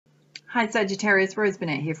Hi Sagittarius, Rose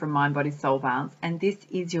Burnett here from Mind, Body, Soul Balance, and this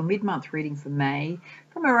is your mid-month reading for May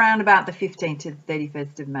from around about the 15th to the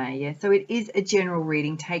 31st of May. Yeah, so it is a general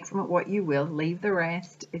reading. Take from it what you will, leave the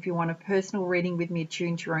rest. If you want a personal reading with me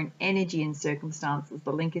attuned to your own energy and circumstances,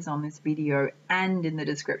 the link is on this video and in the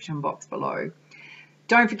description box below.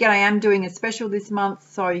 Don't forget, I am doing a special this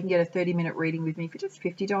month, so you can get a 30-minute reading with me for just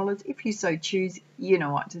 $50 if you so choose. You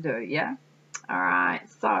know what to do, yeah? All right,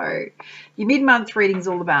 so your mid-month reading is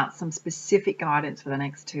all about some specific guidance for the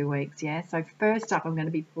next 2 weeks, yeah? So first up, I'm going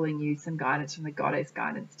to be pulling you some guidance from the Goddess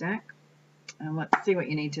Guidance deck. And let's see what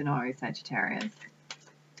you need to know, Sagittarius.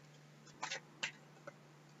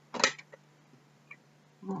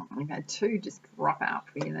 Oh, we've had two just drop out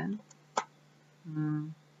for you then.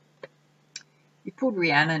 You pulled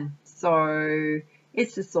Rhiannon, so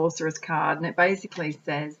it's the Sorceress card, and it basically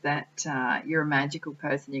says that you're a magical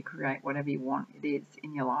person. You create whatever you want it is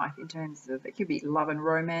in your life in terms of, it could be love and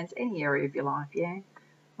romance, any area of your life, yeah?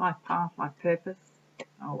 Life path, life purpose.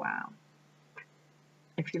 Oh, wow.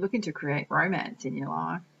 If you're looking to create romance in your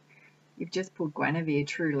life, you've just pulled Guinevere,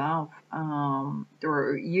 true love.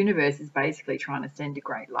 The universe is basically trying to send a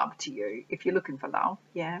great love to you if you're looking for love,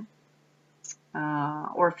 yeah?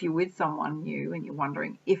 Or if you're with someone new and you're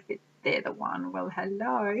wondering if they're the one, well,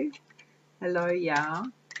 hello, yeah.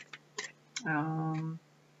 Yeah,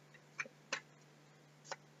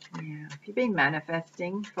 if you've been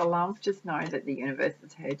manifesting for love, just know that the universe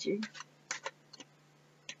has heard you.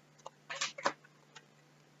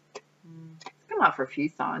 It's come up for a few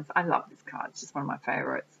signs. I love this card. It's just one of my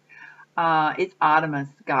favorites. It's Artemis,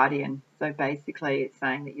 Guardian. So basically it's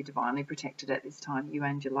saying that you're divinely protected at this time, you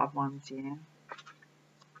and your loved ones, yeah.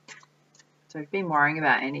 So if you've been worrying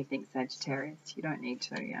about anything, Sagittarius, you don't need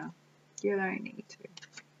to, yeah? You don't need to.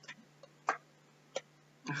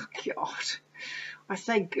 Oh, God. I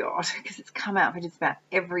say God because it's come out for just about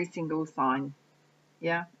every single sign,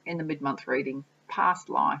 yeah, in the mid-month reading. Past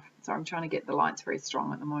life. So I'm trying to get the lights very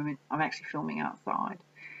strong at the moment. I'm actually filming outside.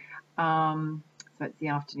 So it's the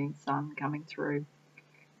afternoon sun coming through.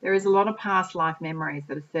 There is a lot of past life memories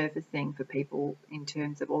that are surfacing for people in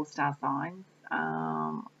terms of all-star signs.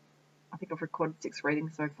 I think I've recorded 6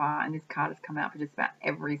 readings so far, and this card has come out for just about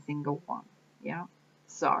every single one, yeah?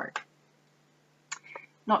 So,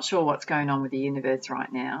 not sure what's going on with the universe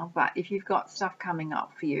right now, but if you've got stuff coming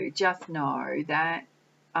up for you, just know that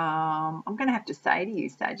I'm going to have to say to you,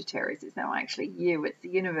 Sagittarius, it's not actually you, it's the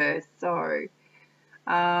universe. So,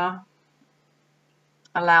 allow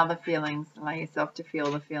the feelings, allow yourself to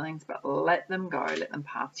feel the feelings, but let them go, let them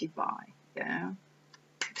pass you by, yeah?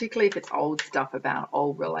 Particularly if it's old stuff about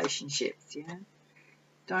old relationships, yeah?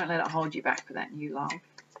 Don't let it hold you back for that new love.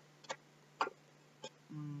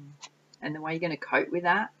 And the way you're going to cope with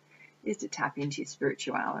that is to tap into your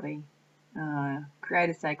spirituality. Create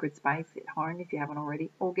a sacred space at home if you haven't already,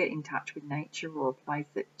 or get in touch with nature or a place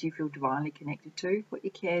that you feel divinely connected to. Put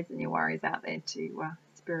your cares and your worries out there to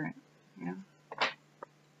spirit, yeah?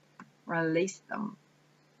 Release them.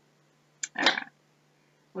 All right.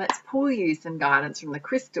 Let's pull you some guidance from the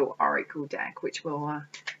Crystal Oracle deck, which will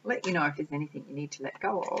let you know if there's anything you need to let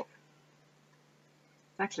go of.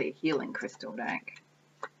 It's actually a healing crystal deck.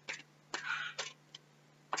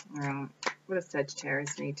 All right, what does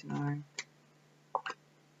Sagittarius need to know?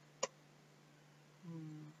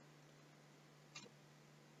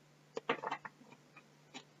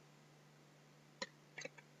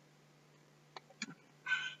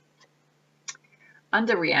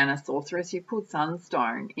 Under Rhiannon, Sorceress, you pulled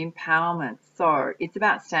Sunstone, Empowerment. So it's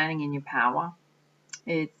about standing in your power.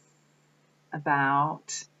 It's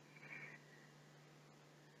about,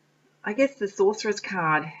 I guess the Sorceress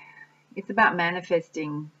card, it's about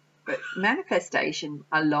manifesting, but manifestation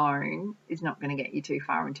alone is not going to get you too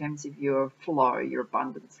far in terms of your flow, your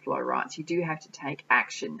abundance flow, right? So you do have to take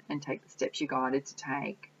action and take the steps you're guided to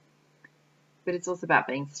take. But it's also about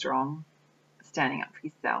being strong, standing up for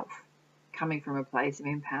yourself, coming from a place of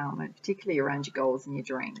empowerment, particularly around your goals and your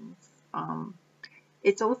dreams.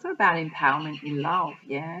 It's also about empowerment in love,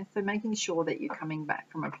 yeah? So making sure that you're coming back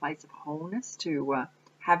from a place of wholeness to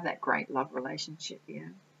have that great love relationship, yeah?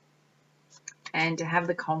 And to have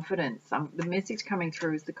the confidence. The message coming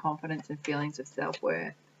through is the confidence and feelings of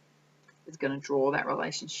self-worth is going to draw that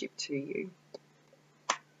relationship to you.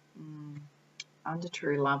 Under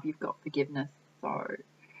true love, you've got forgiveness. So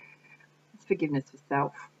it's forgiveness for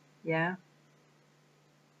self, yeah?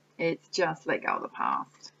 It's just let go of the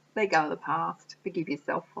past. Let go of the past. Forgive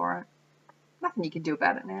yourself for it. Nothing you can do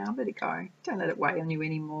about it now. Let it go. Don't let it weigh on you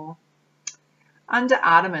anymore. Under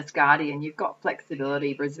Artemis, Guardian, you've got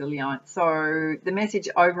flexibility, resilience. So the message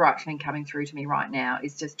overarching coming through to me right now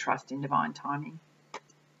is just trust in divine timing.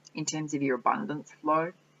 in terms of your abundance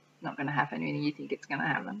flow. Not going to happen when you think it's going to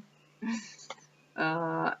happen.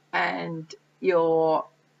 And your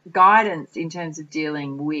guidance in terms of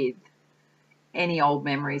dealing with any old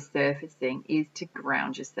memories surfacing is to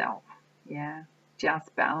ground yourself. Yeah,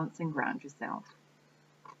 just balance and ground yourself.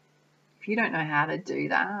 If you don't know how to do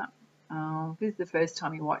that, this is the first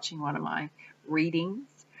time you're watching one of my readings,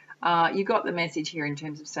 you got the message here in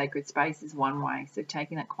terms of sacred space is one way. So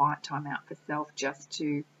taking that quiet time out for self just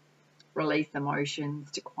to release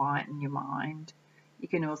emotions, to quieten your mind. You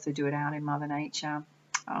can also do it out in Mother Nature.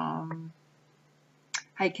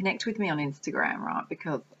 Hey, connect with me on Instagram, right?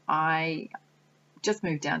 Because I just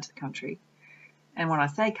moved down to the country. And when I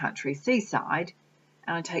say country, seaside.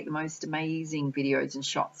 And I take the most amazing videos and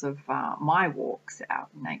shots of my walks out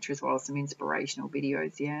in nature, as well as some inspirational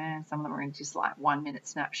videos. Yeah, some of them are in just like 1 minute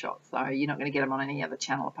snapshots. So you're not going to get them on any other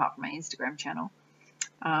channel apart from my Instagram channel.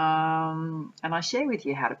 And I share with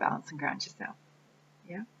you how to balance and ground yourself.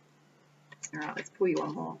 Yeah. All right, let's pull you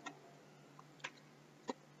one more.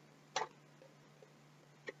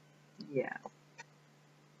 Yeah.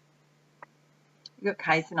 You've got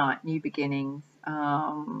Kaizenite, new beginnings.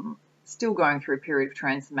 Still going through a period of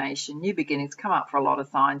transformation. New beginnings come up for a lot of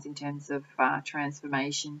signs in terms of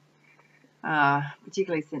transformation,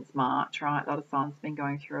 particularly since March, right? A lot of signs have been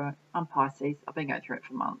going through it. I'm Pisces. I've been going through it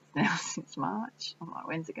for months now, since March. I'm like,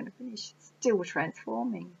 when's it going to finish? It's still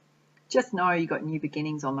transforming. Just know you've got new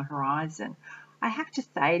beginnings on the horizon. I have to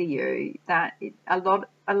say to you that a lot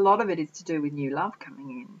of it is to do with new love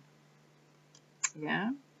coming in.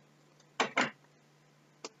 Yeah.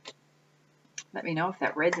 Let me know if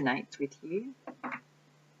that resonates with you.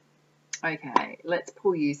 Okay, let's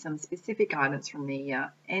pull you some specific guidance from the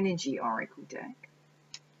Energy Oracle deck.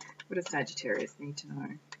 What does Sagittarius need to know?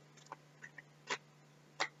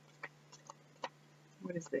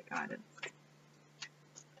 What is their guidance?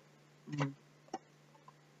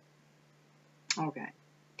 Okay.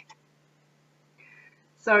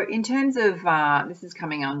 So in terms of, this is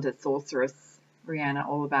coming under Sorceress, Rihanna,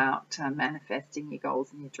 all about manifesting your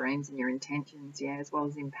goals and your dreams and your intentions, yeah, as well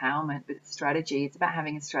as empowerment. But it's strategy. It's about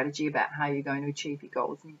having a strategy about how you're going to achieve your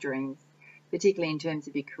goals and your dreams, particularly in terms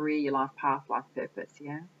of your career, your life path, life purpose,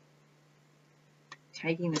 yeah.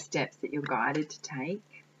 Taking the steps that you're guided to take.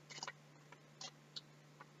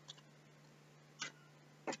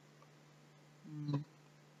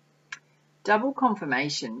 Double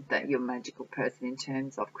confirmation that you're a magical person in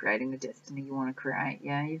terms of creating the destiny you want to create.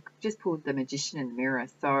 Yeah, you've just pulled the Magician in the mirror.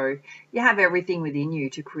 So you have everything within you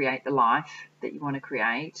to create the life that you want to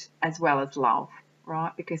create, as well as love,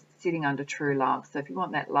 right? Because it's sitting under true love. So if you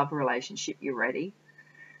want that love relationship, you're ready.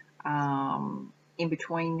 In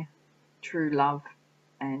between true love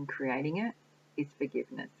and creating it is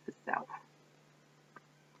forgiveness for self.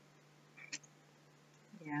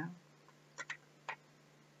 Yeah.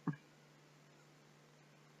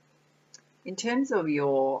 In terms of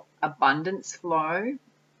your abundance flow,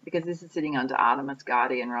 because this is sitting under Artemis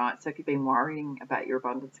Guardian, right? So if you've been worrying about your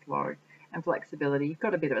abundance flow and flexibility, you've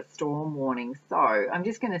got a bit of a storm warning. So I'm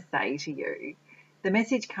just going to say to you, the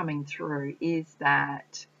message coming through is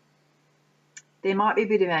that there might be a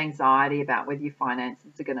bit of anxiety about whether your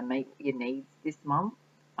finances are going to meet your needs this month,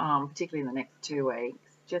 particularly in the next 2 weeks.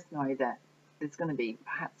 Just know that there's going to be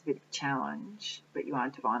perhaps a bit of a challenge, but you are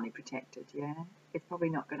divinely protected, yeah? It's probably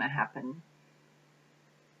not going to happen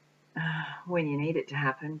when you need it to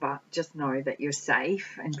happen, but just know that you're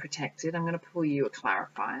safe and protected. I'm going to pull you a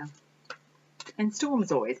clarifier. And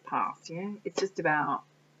storms always pass, yeah? It's just about,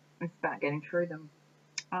 it's about getting through them.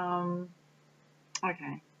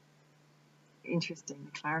 Okay. Interesting.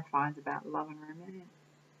 The clarifier is about love and romance.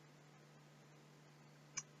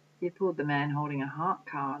 You pulled the man holding a heart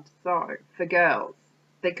card. So, for girls,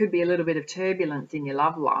 there could be a little bit of turbulence in your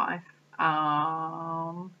love life.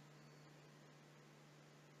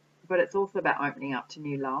 But it's also about opening up to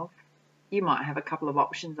new love. You might have a couple of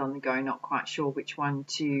options on the go, not quite sure which one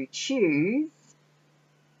to choose.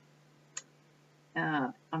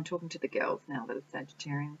 I'm talking to the girls now that are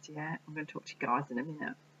Sagittarians, yeah. I'm going to talk to you guys in a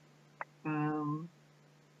minute.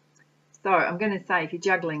 So I'm going to say, if you're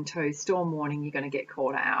juggling too, storm warning, you're going to get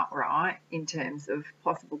caught out, right, in terms of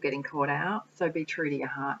possible getting caught out. So be true to your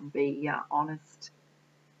heart and be honest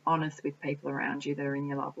with people around you that are in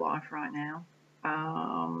your love life right now.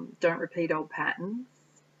 Don't repeat old patterns,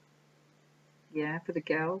 yeah, for the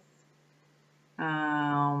girls.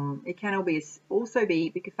 It can also be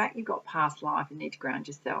because the fact you've got past life and need to ground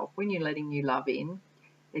yourself. When you're letting new love in,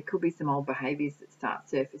 there could be some old behaviours that start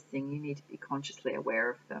surfacing. You need to be consciously aware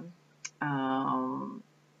of them,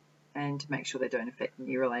 and to make sure they don't affect the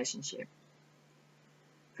new relationship.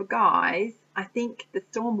 for guys, I think the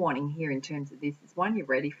storm warning here in terms of this is, one, you're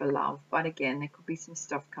ready for love, but again, there could be some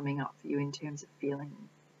stuff coming up for you in terms of feelings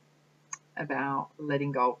about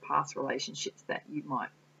letting go of past relationships that you might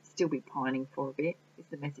still be pining for a bit, is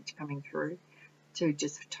the message coming through, to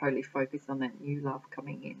just totally focus on that new love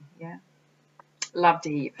coming in. Yeah. Love to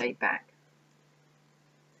hear your feedback.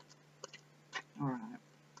 All right.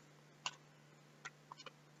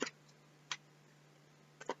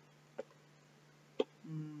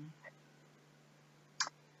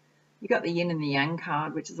 You got the yin and the yang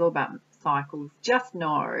card, which is all about cycles. Just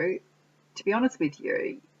know, to be honest with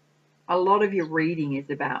you, a lot of your reading is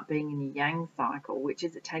about being in the yang cycle, which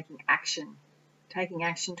is taking action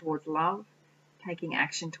towards love, taking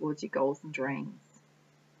action towards your goals and dreams.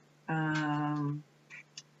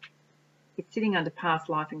 It's sitting under past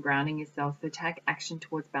life and grounding yourself, so take action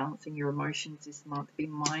towards balancing your emotions this month. Be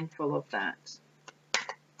mindful of that.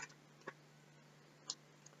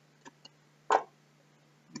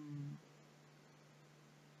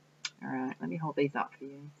 All right, let me hold these up for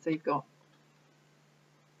you. So you've got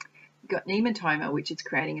Nematoma, which is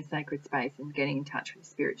creating a sacred space and getting in touch with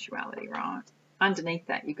spirituality, right? Underneath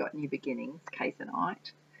that, you've got new beginnings,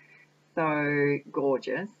 Caseonite. So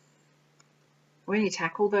gorgeous. When you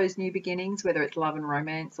tackle those new beginnings, whether it's love and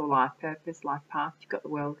romance or life purpose, life path, you've got the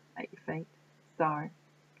world at your feet. So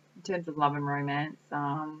in terms of love and romance,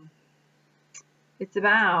 it's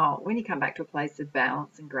about when you come back to a place of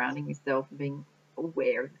balance and grounding yourself and being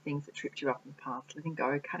aware of the things that tripped you up in the past, letting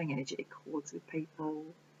go, cutting energetic cords with people,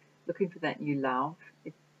 looking for that new love.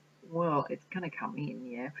 It's going to come in,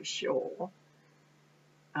 yeah, for sure.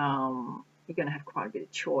 You're going to have quite a bit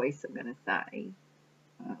of choice, I'm going to say.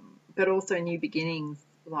 But also new beginnings,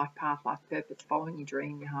 life path, life purpose, following your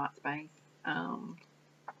dream, your heart space. The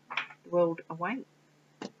world awaits.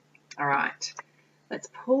 All right, let's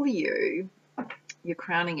pull you your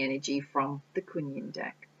crowning energy from the Kunyin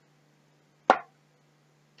deck.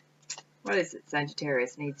 What is it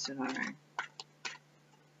Sagittarius needs to know?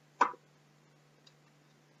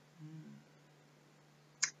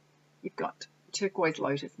 You've got turquoise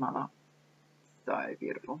lotus mother. So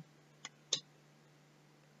beautiful.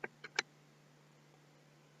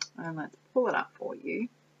 And let's pull it up for you.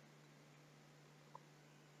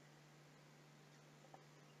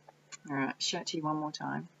 All right, show it to you one more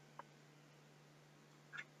time.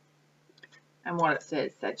 And what it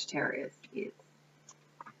says, Sagittarius, is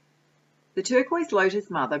the turquoise lotus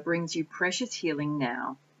mother brings you precious healing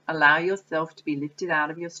now. Allow yourself to be lifted out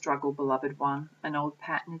of your struggle, beloved one. An old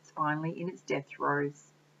pattern is finally in its death throes.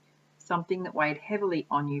 Something that weighed heavily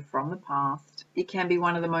on you from the past. It can be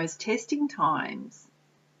one of the most testing times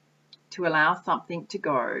to allow something to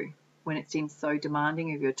go when it seems so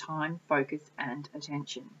demanding of your time, focus, and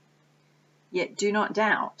attention. Yet do not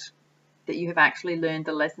doubt that you have actually learned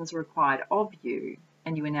the lessons required of you,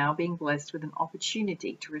 and you are now being blessed with an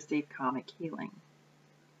opportunity to receive karmic healing.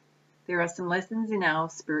 There are some lessons in our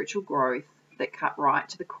spiritual growth that cut right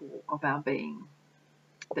to the core of our being,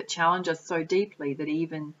 that challenge us so deeply that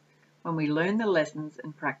even when we learn the lessons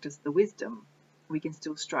and practice the wisdom, we can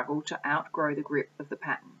still struggle to outgrow the grip of the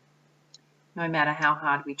pattern. No matter how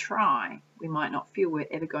hard we try, we might not feel we're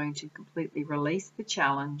ever going to completely release the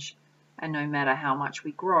challenge, and no matter how much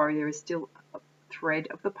we grow, there is still a thread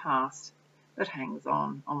of the past that hangs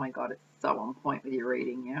on. Oh my God, it's so on point with your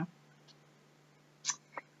reading, yeah?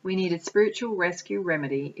 We need a spiritual rescue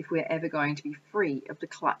remedy if we're ever going to be free of the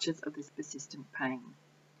clutches of this persistent pain.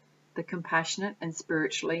 The compassionate and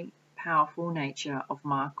spiritually powerful nature of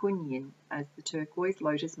Ma Kunyin as the turquoise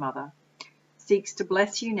lotus mother seeks to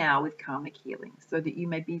bless you now with karmic healing so that you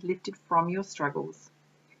may be lifted from your struggles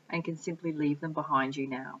and can simply leave them behind you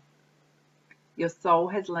now. Your soul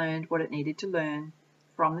has learned what it needed to learn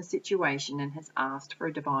from the situation and has asked for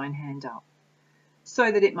a divine hand up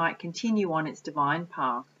so that it might continue on its divine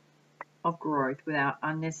path of growth without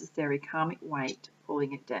unnecessary karmic weight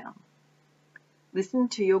pulling it down. Listen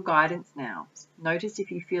to your guidance now. Notice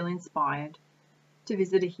if you feel inspired to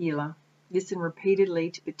visit a healer, listen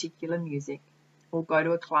repeatedly to particular music, or go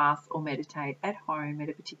to a class or meditate at home at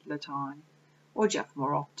a particular time, or just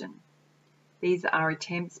more often. These are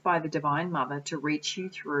attempts by the Divine Mother to reach you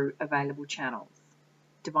through available channels.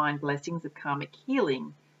 Divine blessings of karmic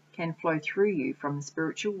healing can flow through you from the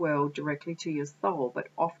spiritual world directly to your soul, but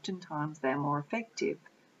oftentimes they are more effective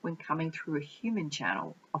when coming through a human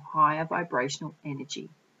channel of higher vibrational energy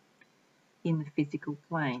in the physical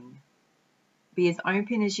plane. Be as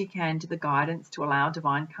open as you can to the guidance to allow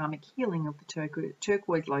divine karmic healing of the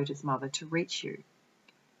turquoise lotus mother to reach you.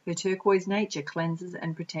 Her turquoise nature cleanses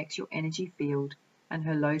and protects your energy field, and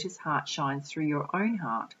her lotus heart shines through your own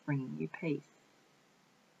heart, bringing you peace.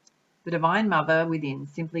 The Divine Mother within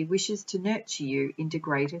simply wishes to nurture you into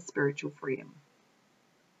greater spiritual freedom.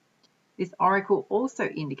 This oracle also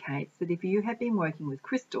indicates that if you have been working with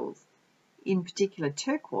crystals, in particular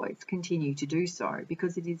turquoise, continue to do so,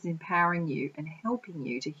 because it is empowering you and helping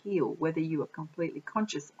you to heal, whether you are completely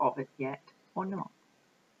conscious of it yet or not.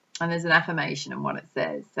 And there's an affirmation, and what it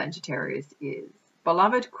says, Sagittarius, is,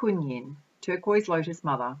 Beloved Kunyin, turquoise lotus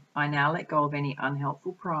mother, I now let go of any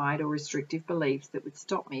unhelpful pride or restrictive beliefs that would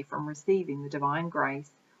stop me from receiving the divine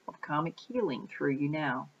grace of karmic healing through you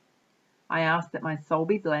now. I ask that my soul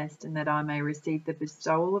be blessed and that I may receive the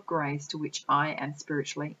bestowal of grace to which I am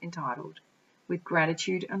spiritually entitled. With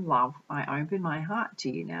gratitude and love, I open my heart to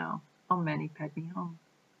you now. Om Mani Padme Hum.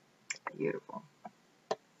 Beautiful.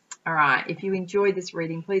 All right, if you enjoyed this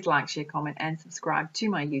reading, please like, share, comment, and subscribe to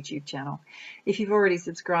my YouTube channel. If you've already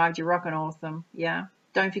subscribed, you're rocking awesome. Yeah.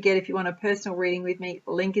 Don't forget, if you want a personal reading with me,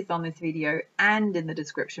 link is on this video and in the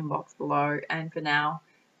description box below. And for now,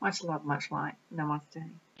 much love, much light. Namaste.